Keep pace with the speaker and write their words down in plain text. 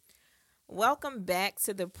Welcome back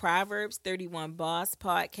to the Proverbs 31 Boss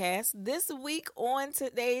Podcast. This week on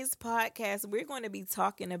today's podcast, we're going to be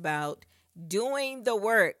talking about doing the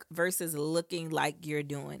work versus looking like you're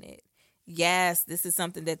doing it. Yes, this is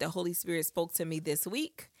something that the Holy Spirit spoke to me this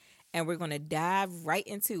week, and we're going to dive right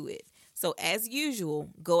into it. So, as usual,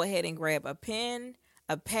 go ahead and grab a pen,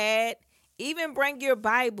 a pad, even bring your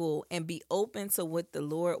Bible and be open to what the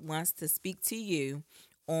Lord wants to speak to you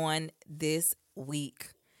on this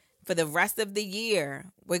week. For the rest of the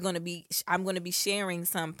year, I'm going to be sharing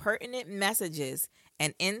some pertinent messages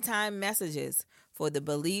and end time messages for the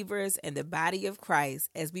believers and the body of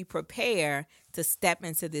Christ as we prepare to step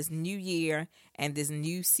into this new year and this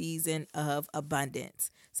new season of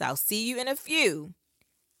abundance. So I'll see you in a few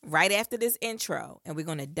right after this intro, and we're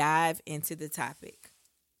going to dive into the topic.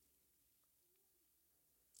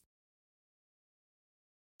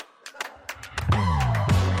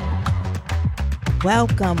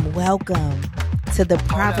 Welcome to the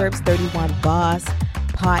Proverbs 31 Boss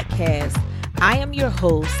Podcast. I am your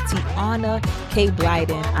host, Tiana K.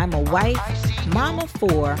 Blyden. I'm a wife, mama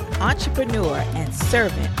four, entrepreneur, and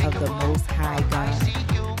servant of the Most High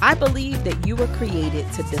God. I believe that you were created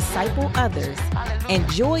to disciple others,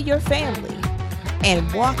 enjoy your family,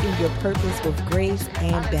 and walk in your purpose with grace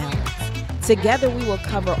and balance. Together we will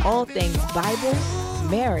cover all things Bible,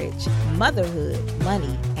 marriage, motherhood,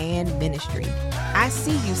 money, and ministry. I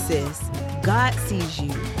see you, sis. God sees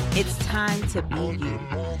you. It's time to be you.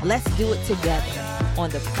 Let's do it together on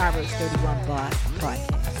the Proverbs 31 Boss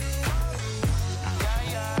Podcast.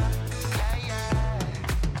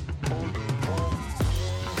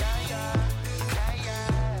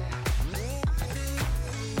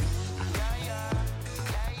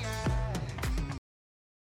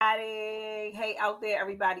 Hey out there,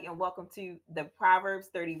 everybody, and welcome to the Proverbs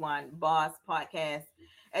 31 Boss Podcast.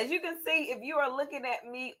 As you can see, if you are looking at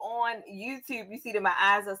me on YouTube, you see that my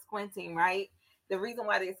eyes are squinting, right? The reason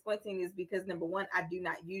why they're squinting is because, number one, I do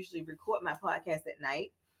not usually record my podcast at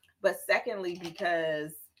night. But secondly,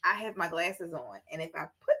 because I have my glasses on. And if I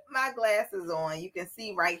put my glasses on, you can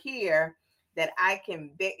see right here that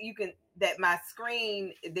that my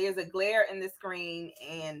screen, there's a glare in the screen.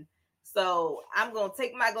 And so I'm going to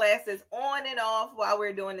take my glasses on and off while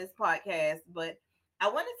we're doing this podcast. But I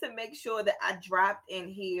wanted to make sure that I dropped in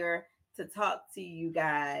here to talk to you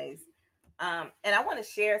guys. And I want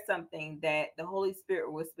to share something that the Holy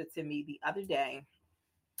Spirit whispered to me the other day.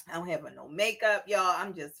 I don't have no makeup, y'all.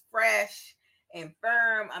 I'm just fresh and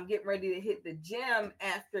firm. I'm getting ready to hit the gym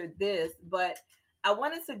after this. But I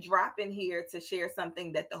wanted to drop in here to share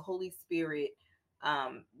something that the Holy Spirit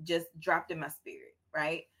just dropped in my spirit,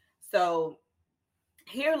 right? So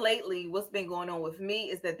here lately, what's been going on with me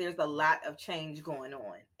is that there's a lot of change going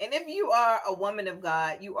on. And if you are a woman of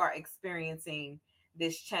God, you are experiencing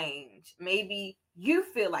this change. Maybe you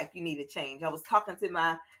feel like you need a change. I was talking to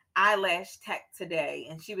my eyelash tech today,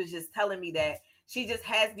 and she was just telling me that she just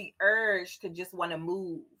has the urge to just want to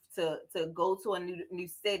move, to go to a new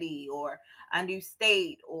city or a new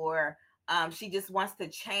state, or she just wants to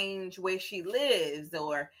change where she lives,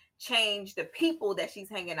 or change the people that she's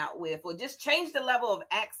hanging out with, or just change the level of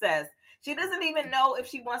access. She doesn't even know if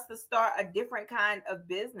she wants to start a different kind of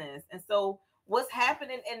business. And so what's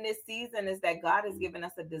happening in this season is that God has given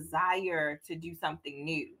us a desire to do something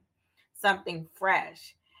new, something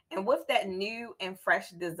fresh. And with that new and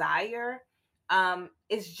fresh desire,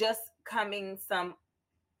 it's just coming some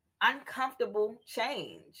uncomfortable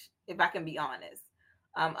change, if I can be honest.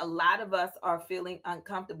 A lot of us are feeling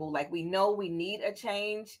uncomfortable. Like, we know we need a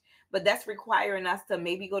change, but that's requiring us to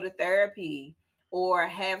maybe go to therapy or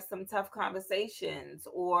have some tough conversations,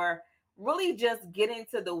 or really just get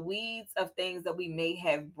into the weeds of things that we may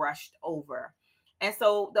have brushed over. And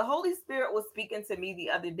so the Holy Spirit was speaking to me the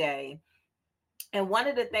other day. And one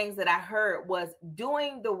of the things that I heard was,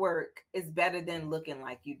 doing the work is better than looking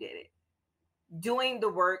like you did it. Doing the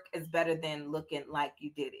work is better than looking like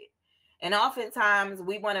you did it. And oftentimes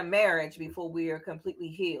we want a marriage before we are completely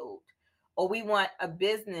healed, or we want a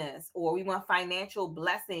business, or we want financial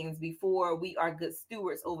blessings before we are good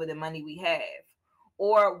stewards over the money we have,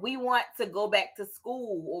 or we want to go back to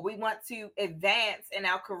school, or we want to advance in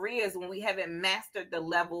our careers when we haven't mastered the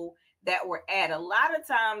level that we're at. A lot of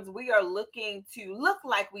times we are looking to look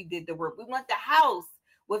like we did the work. We want the house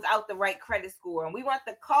without the right credit score, and we want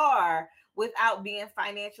the car without being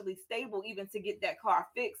financially stable, even to get that car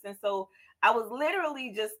fixed. And so I was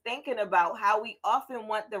literally just thinking about how we often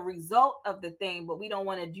want the result of the thing, but we don't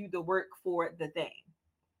want to do the work for the thing.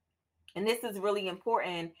 And this is really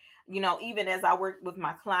important, even as I work with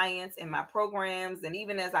my clients and my programs, and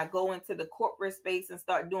even as I go into the corporate space and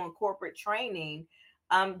start doing corporate training,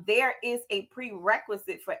 there is a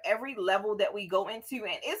prerequisite for every level that we go into,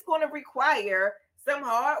 and it's going to require some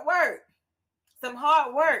hard work. Some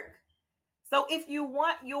hard work. So if you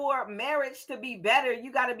want your marriage to be better,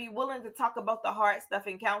 you got to be willing to talk about the hard stuff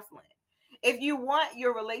in counseling. If you want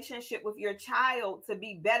your relationship with your child to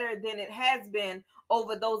be better than it has been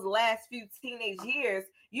over those last few teenage years,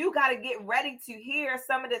 you got to get ready to hear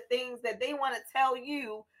some of the things that they want to tell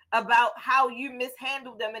you about how you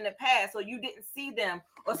mishandled them in the past, or you didn't see them,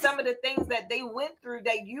 or some of the things that they went through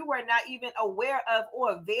that you were not even aware of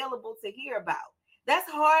or available to hear about.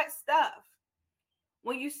 That's hard stuff.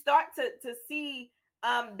 When you start to see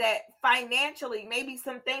that financially maybe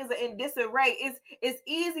some things are in disarray, it's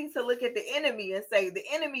easy to look at the enemy and say the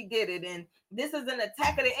enemy did it, and this is an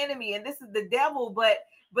attack of the enemy, and this is the devil. But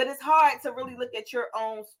it's hard to really look at your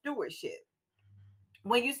own stewardship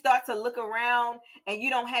when you start to look around and you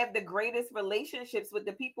don't have the greatest relationships with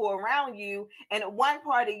the people around you. And one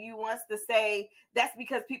part of you wants to say that's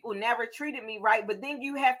because people never treated me right, but then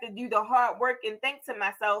you have to do the hard work and think to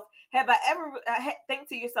myself, have I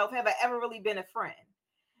ever really been a friend?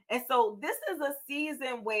 And so this is a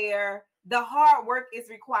season where the hard work is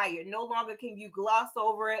required. No longer can you gloss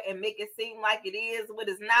over it and make it seem like it is what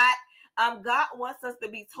is not. God wants us to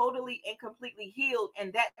be totally and completely healed.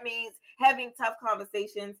 And that means having tough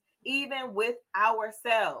conversations, even with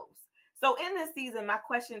ourselves. So in this season, my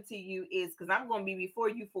question to you is, because I'm going to be before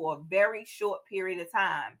you for a very short period of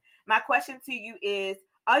time. My question to you is,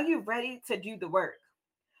 are you ready to do the work?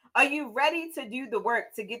 Are you ready to do the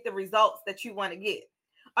work to get the results that you want to get?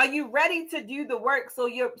 Are you ready to do the work so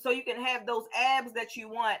you can have those abs that you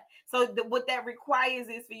want? So what that requires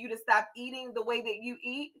is for you to stop eating the way that you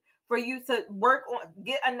eat, for you to work on,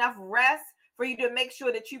 get enough rest, for you to make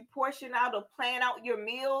sure that you portion out or plan out your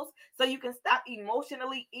meals so you can stop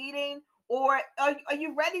emotionally eating. Or are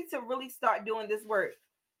you ready to really start doing this work?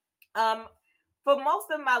 For most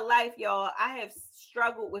of my life, y'all, I have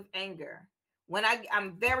struggled with anger.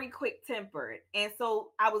 I'm very quick tempered. And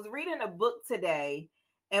so I was reading a book today,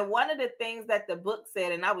 and one of the things that the book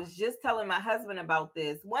said, and I was just telling my husband about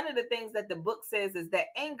this, one of the things that the book says is that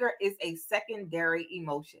anger is a secondary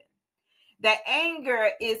emotion. That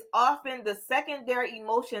anger is often the secondary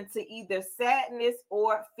emotion to either sadness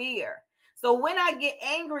or fear. So when I get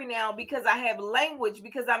angry now, because I have language,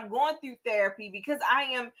 because I'm going through therapy, because I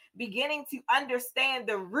am beginning to understand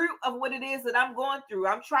the root of what it is that I'm going through,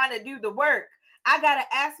 I'm trying to do the work. I got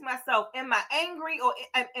to ask myself, am I angry, or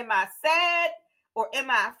am I sad, or am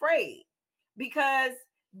I afraid? Because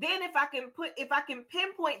then if I can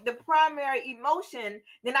pinpoint the primary emotion,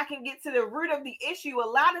 then I can get to the root of the issue. A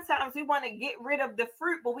lot of times we want to get rid of the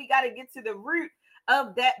fruit, but we got to get to the root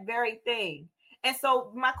of that very thing. And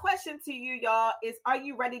so my question to you, y'all, is, are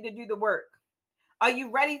you ready to do the work? Are you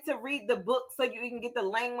ready to read the book so you can get the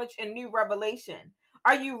language and new revelation?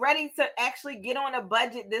 Are you ready to actually get on a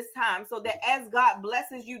budget this time so that as God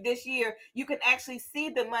blesses you this year, you can actually see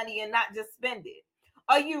the money and not just spend it?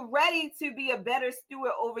 Are you ready to be a better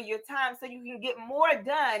steward over your time so you can get more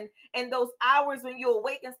done in those hours when you're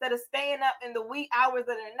awake, instead of staying up in the wee hours of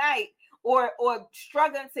the night, or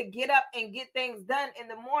struggling to get up and get things done in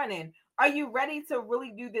the morning? Are you ready to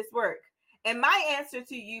really do this work? And my answer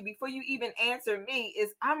to you, before you even answer me,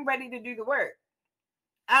 is I'm ready to do the work.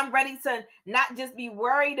 I'm ready to not just be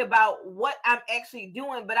worried about what I'm actually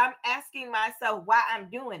doing, but I'm asking myself why I'm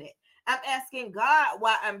doing it. I'm asking God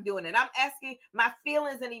why I'm doing it. I'm asking my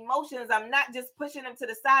feelings and emotions. I'm not just pushing them to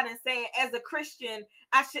the side and saying, as a Christian,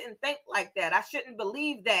 I shouldn't think like that. I shouldn't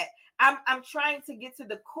believe that. I'm trying to get to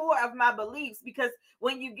the core of my beliefs, because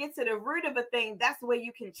when you get to the root of a thing, that's where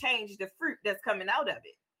you can change the fruit that's coming out of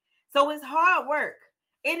it. So it's hard work.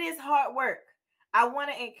 It is hard work. I want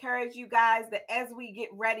to encourage you guys that as we get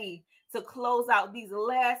ready to close out these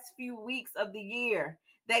last few weeks of the year,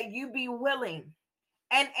 that you be willing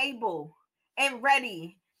and able and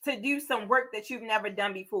ready to do some work that you've never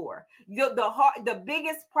done before. The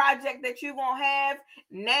biggest project that you're going to have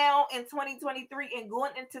now in 2023 and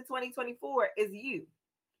going into 2024 is you.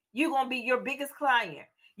 You're going to be your biggest client,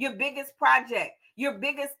 your biggest project, your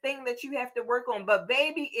biggest thing that you have to work on. But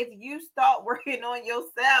baby, if you start working on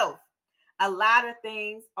yourself, a lot of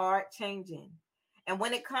things are changing. And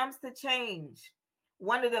when it comes to change,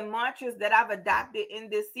 one of the mantras that I've adopted in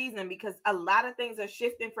this season, because a lot of things are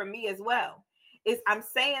shifting for me as well, is I'm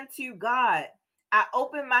saying to God, I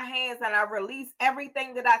open my hands and I release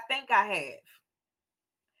everything that I think I have,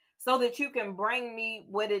 so that you can bring me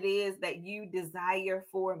what it is that you desire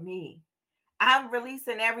for me. I'm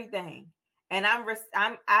releasing everything, and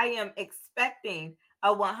I am expecting a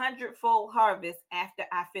 100-fold harvest after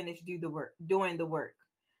I finish doing the work.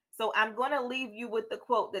 So I'm going to leave you with the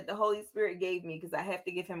quote that the Holy Spirit gave me because I have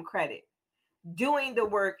to give him credit. Doing the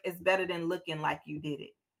work is better than looking like you did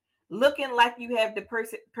it. Looking like you have the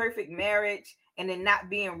perfect marriage and then not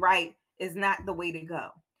being right is not the way to go.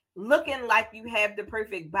 Looking like you have the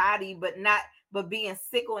perfect body but being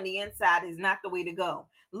sick on the inside is not the way to go.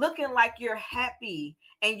 Looking like you're happy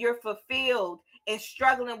and you're fulfilled and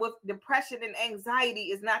struggling with depression and anxiety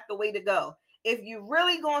is not the way to go. If you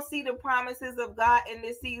really gonna see the promises of God in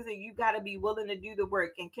this season, you got to be willing to do the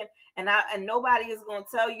work. And nobody is gonna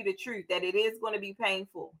tell you the truth that it is going to be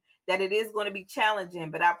painful, that it is going to be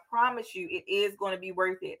challenging, but I promise you, it is going to be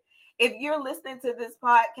worth it. If you're listening to this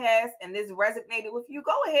podcast and this resonated with you,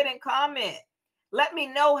 go ahead and comment. Let me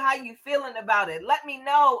know how you feeling about it. Let me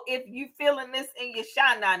know if you feeling this in your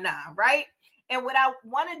sha-na-na, right? And what I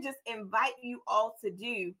want to just invite you all to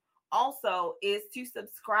do also is to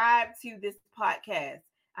subscribe to this podcast.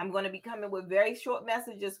 I'm going to be coming with very short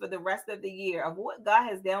messages for the rest of the year of what God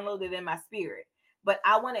has downloaded in my spirit. But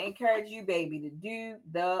I want to encourage you, baby, to do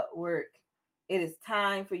the work. It is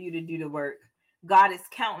time for you to do the work. God is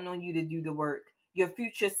counting on you to do the work. Your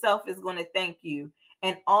future self is going to thank you.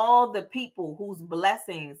 And all the people whose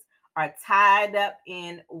blessings are tied up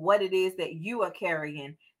in what it is that you are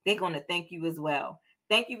carrying, they're going to thank you as well.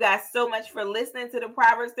 Thank you guys so much for listening to the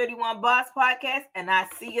Proverbs 31 Boss Podcast. And I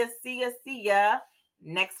see ya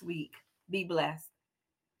next week. Be blessed.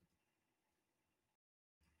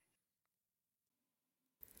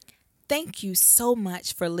 Thank you so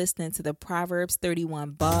much for listening to the Proverbs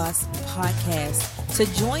 31 Boss Podcast. To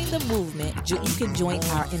join the movement, you can join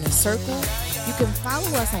our inner circle. You can follow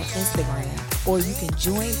us on Instagram, or you can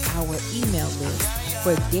join our email list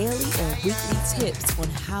for daily or weekly tips on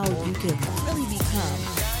how you can really become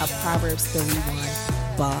a Proverbs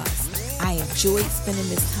 31 boss. I enjoyed spending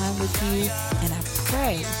this time with you, and I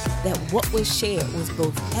pray that what was shared was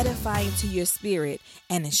both edifying to your spirit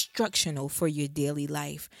and instructional for your daily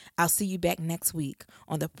life. I'll see you back next week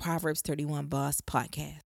on the Proverbs 31 Boss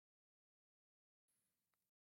Podcast.